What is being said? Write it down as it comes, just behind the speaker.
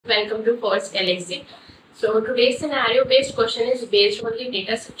welcome to forceGalaxy. So today's scenario based question is based on the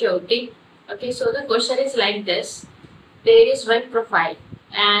data security. Okay, so the question is like this. There is one profile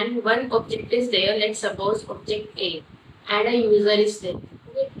and one object is there, let's suppose object A, and a user is there.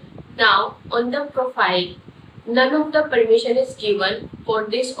 Okay. Now on the profile, none of the permission is given for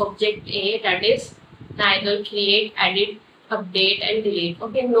this object A, that is neither create, edit, update and delete.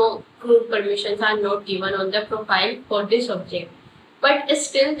 Okay, no root permissions are not given on the profile for this object. But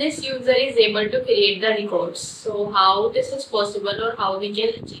still this user is able to create the records. So how this is possible or how we can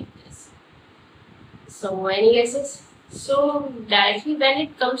achieve this? So any guesses? So directly when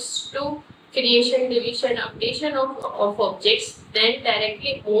it comes to creation, deletion, updation of objects, then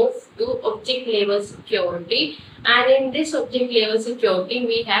directly move to object level security. And in this object level security,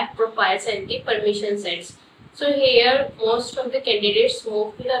 we have profiles and the permission sets. So here most of the candidates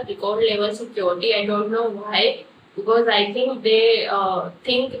move to the record level security. I don't know why, because I think they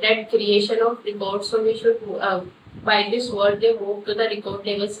think that creation of records, so we should by this word they move to the record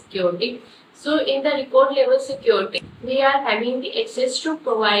level security. So in the record level security, we are having the access to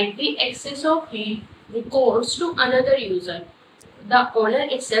provide the access of records to another user. The owner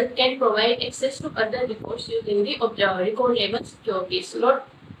itself can provide access to other records using the record level security. So not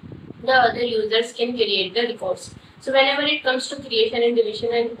the other users can create the records. So whenever it comes to creation and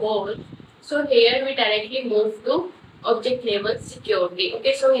deletion and all, so here we directly move to object level security.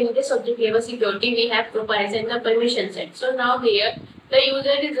 Okay, so in this object level security we have profiles and the permission set. So now here the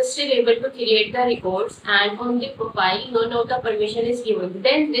user is still able to create the records, and on the profile none of the permission is given.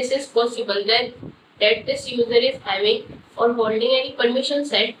 Then this is possible then that this user is having or holding any permission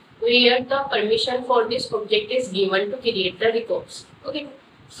set where the permission for this object is given to create the records. Okay,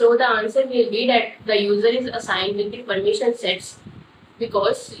 so the answer will be that the user is assigned with the permission sets,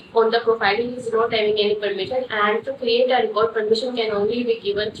 because on the profile he is not having any permission, and to create a record permission can only be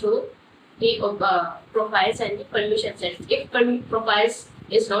given through the profiles and the permission sets. If profiles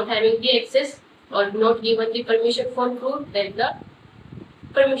is not having the access or not given the permission for root, then the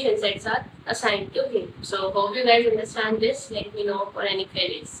permission sets are assigned to him. So hope you guys understand this. Let me know for any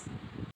queries.